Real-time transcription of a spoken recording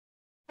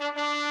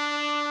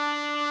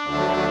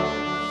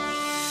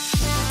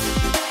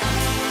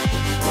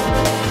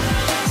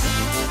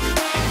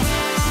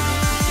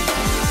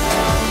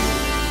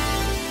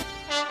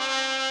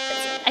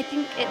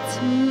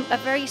it's a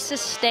very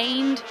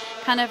sustained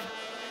kind of,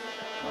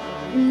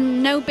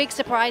 no big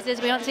surprises.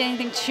 We don't see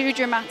anything too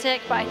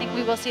dramatic, but I think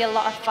we will see a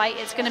lot of fight.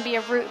 It's going to be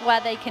a route where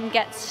they can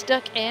get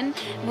stuck in,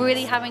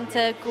 really having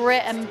to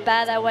grit and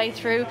bear their way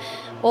through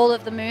all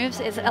of the moves.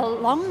 It's a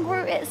long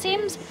route, it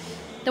seems.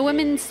 The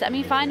women's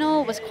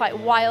semi-final was quite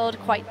wild,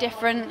 quite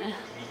different,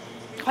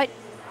 quite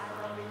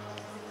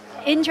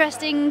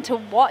interesting to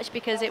watch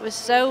because it was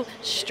so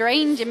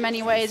strange in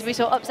many ways. We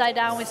saw upside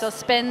down, we saw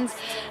spins,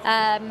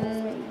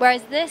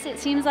 whereas this, it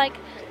seems like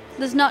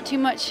there's not too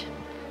much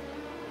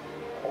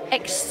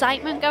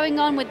excitement going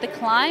on with the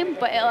climb,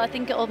 but I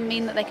think it'll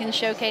mean that they can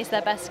showcase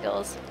their best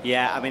skills.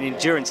 Yeah, I mean,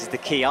 endurance is the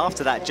key.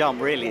 After that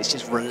jump, really, it's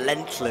just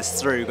relentless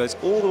through. Goes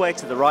all the way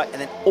to the right and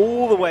then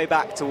all the way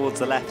back towards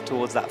the left,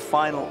 towards that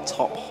final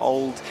top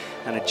hold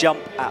and a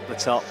jump at the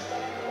top.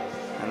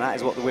 And that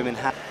is what the women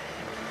have.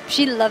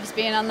 She loves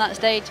being on that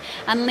stage,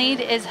 and lead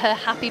is her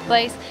happy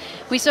place.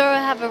 We saw her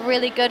have a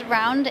really good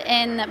round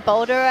in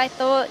Boulder, I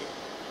thought.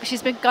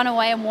 She's gone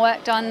away and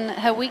worked on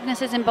her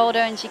weaknesses in Boulder,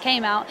 and she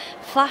came out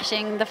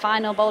flashing the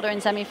final Boulder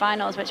in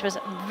semi-finals, which was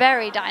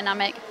very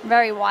dynamic,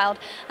 very wild.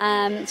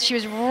 She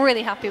was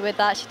really happy with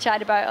that. She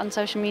chatted about it on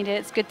social media.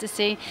 It's good to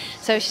see.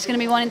 So she's going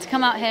to be wanting to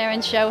come out here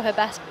and show her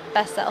best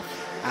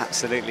self.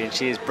 Absolutely, and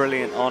she is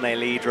brilliant on a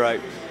lead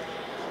rope.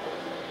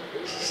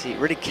 She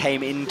really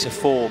came into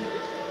form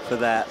for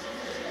that.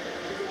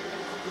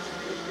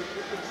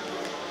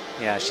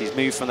 Yeah, she's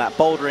moved from that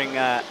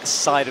bouldering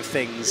side of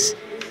things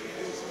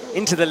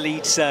into the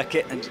lead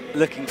circuit and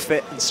looking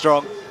fit and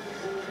strong.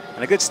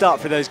 And a good start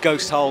for those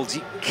ghost holds.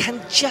 You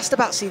can just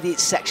about see the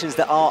sections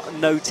that are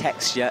no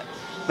texture,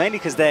 mainly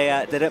because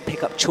they don't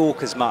pick up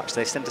chalk as much.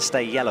 They tend to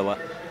stay yellower.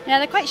 Yeah,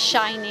 they're quite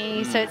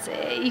shiny, so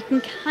you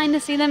can kind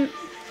of see them,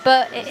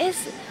 but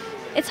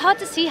it's hard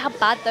to see how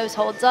bad those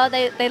holds are.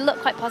 They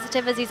look quite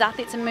positive as these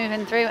athletes are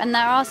moving through, and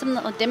there are some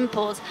little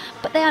dimples,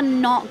 but they are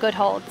not good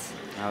holds.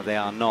 No, they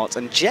are not.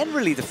 And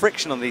generally, the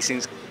friction on these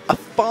things are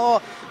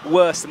far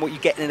worse than what you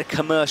get in a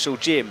commercial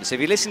gym. So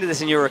if you listen to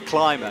this and you're a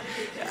climber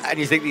and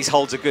you think these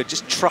holds are good,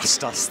 just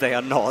trust us, they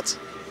are not.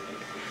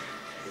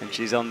 And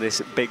she's on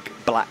this big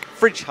black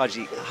fridge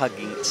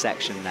hugging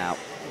section now.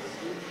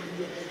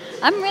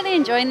 I'm really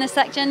enjoying this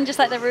section, just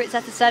like the route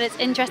setter said. It's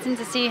interesting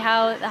to see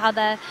how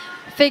they're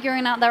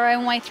figuring out their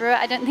own way through it.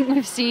 I don't think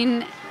we've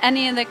seen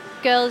any of the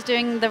girls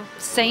doing the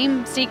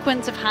same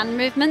sequence of hand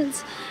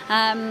movements,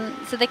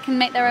 so they can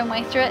make their own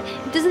way through it.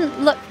 It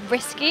doesn't look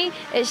risky.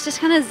 It's just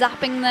kind of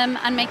zapping them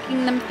and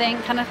making them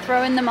think, kind of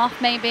throwing them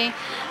off maybe,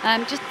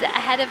 just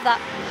ahead of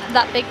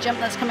that big jump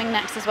that's coming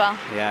next as well.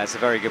 Yeah, it's a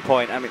very good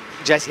point. I mean,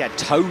 Jessie had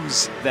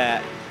toes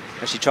there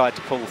as she tried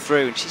to pull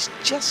through, and she's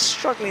just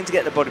struggling to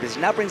get the body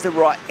position. Now brings the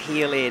right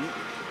heel in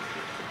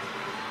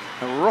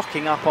and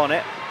rocking up on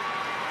it.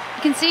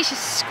 You can see she's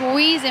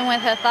squeezing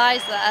with her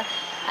thighs there.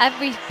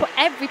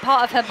 Every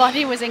part of her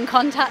body was in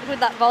contact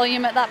with that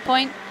volume at that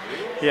point.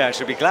 Yeah,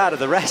 she'll be glad of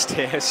the rest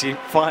here as she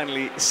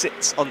finally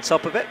sits on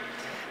top of it,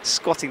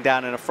 squatting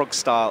down in a frog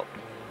style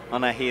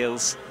on her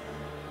heels.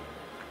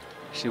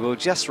 She will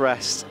just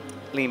rest,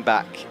 lean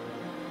back.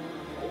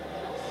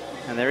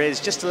 And there is,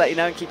 just to let you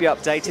know and keep you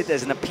updated,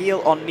 there's an appeal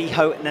on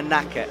Miho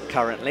Nanaka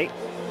currently.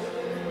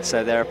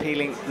 So they're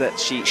appealing that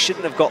she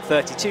shouldn't have got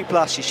 32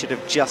 plus, she should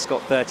have just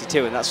got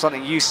 32, and that's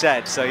something you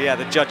said. So yeah,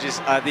 the judges,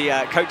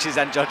 the coaches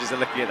and judges are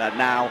looking at that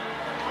now.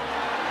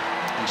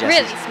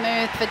 Really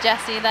smooth for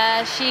Jessie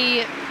there.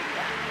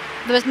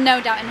 There was no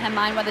doubt in her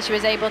mind whether she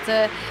was able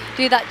to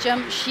do that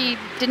jump. She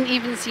didn't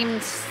even seem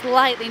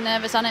slightly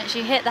nervous on it.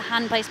 She hit the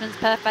hand placements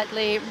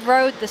perfectly,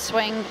 rode the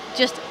swing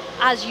just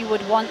as you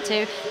would want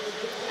to.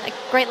 A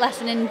great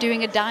lesson in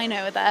doing a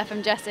dyno there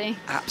from Jessie.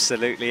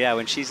 Absolutely, yeah.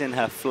 When she's in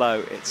her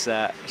flow, it's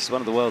she's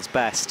one of the world's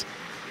best.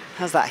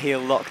 Has that heel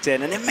locked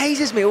in, and it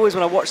amazes me always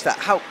when I watch that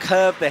how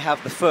curved they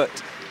have the foot.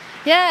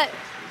 Yeah.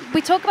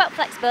 We talk about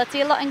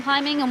flexibility a lot in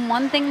climbing, and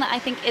one thing that I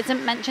think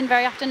isn't mentioned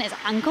very often is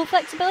ankle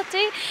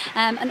flexibility,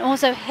 and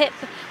also hip.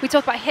 We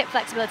talk about hip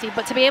flexibility,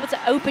 but to be able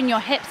to open your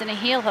hips in a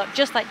heel hook,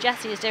 just like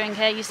Jessie is doing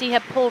here, you see her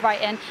pull right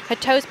in, her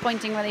toes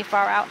pointing really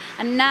far out,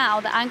 and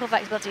now the ankle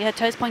flexibility, her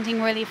toes pointing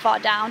really far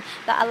down,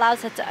 that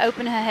allows her to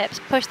open her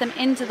hips, push them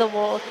into the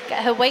wall,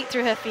 get her weight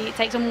through her feet,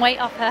 take some weight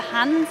off her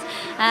hands,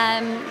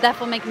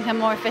 therefore making her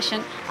more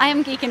efficient. I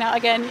am geeking out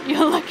again.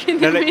 You're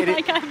looking at me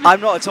like I'm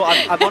not at all.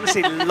 I'm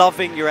honestly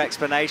loving your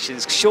explanation.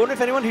 Shauna,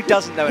 if anyone who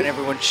doesn't know, and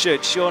everyone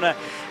should, Shauna,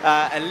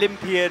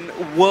 Olympian,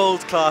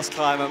 world-class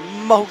climber,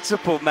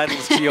 multiple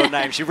medals to your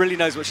name. She really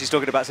knows what she's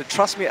talking about. So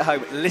trust me at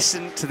home,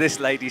 listen to this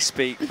lady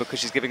speak, because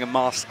she's giving a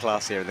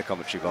masterclass here in the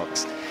commentary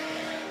box.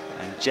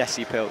 And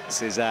Jessie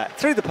Pilz is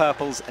through the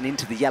purples and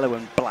into the yellow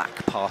and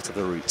black part of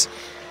the route.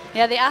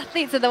 Yeah, the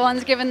athletes are the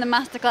ones giving the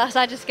masterclass.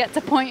 I just get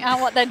to point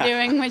out what they're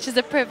doing, which is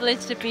a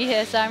privilege to be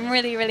here. So I'm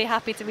really, really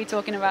happy to be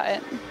talking about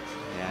it.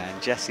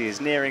 And Jessie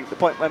is nearing the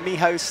point where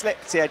Miho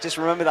slipped. Yeah, just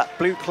remember that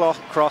blue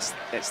cross.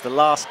 It's the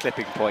last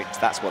clipping point.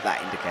 That's what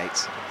that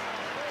indicates.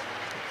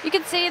 You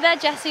can see there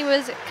Jessie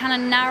was kind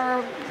of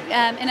narrow,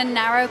 in a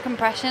narrow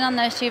compression on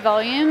those two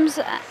volumes.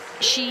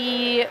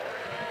 She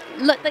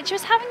looked like she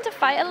was having to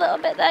fight a little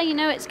bit there. You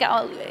know, it's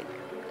got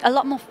a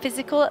lot more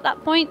physical at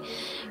that point.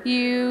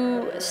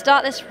 You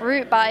start this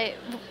route by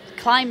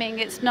climbing,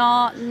 it's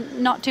not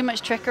too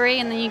much trickery,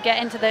 and then you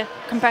get into the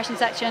compression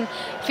section,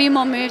 a few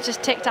more moves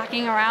just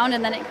tic-tacking around,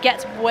 and then it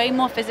gets way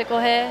more physical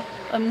here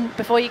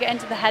before you get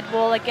into the head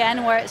wall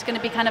again, where it's going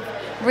to be kind of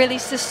really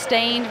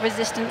sustained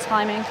resistance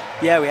climbing.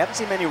 Yeah, we haven't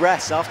seen many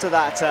rests after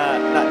that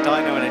that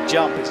dyno and a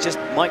jump. It's just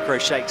micro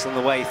shakes on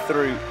the way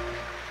through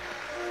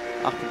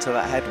up into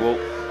that head wall.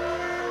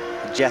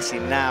 And Jessie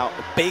now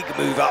a big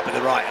move up with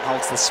the right and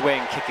holds the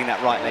swing, kicking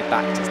that right leg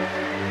back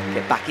to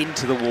get back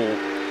into the wall.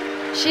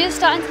 She is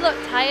starting to look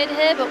tired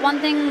here, but one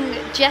thing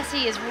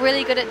Jessie is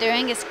really good at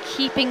doing is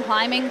keeping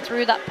climbing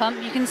through that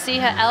pump. You can see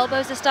her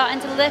elbows are starting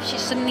to lift.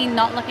 She's suddenly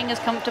not looking as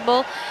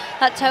comfortable.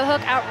 That toe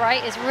hook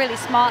outright is really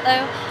smart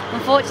though.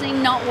 Unfortunately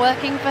not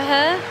working for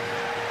her.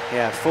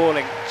 Yeah,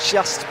 falling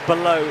just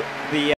below the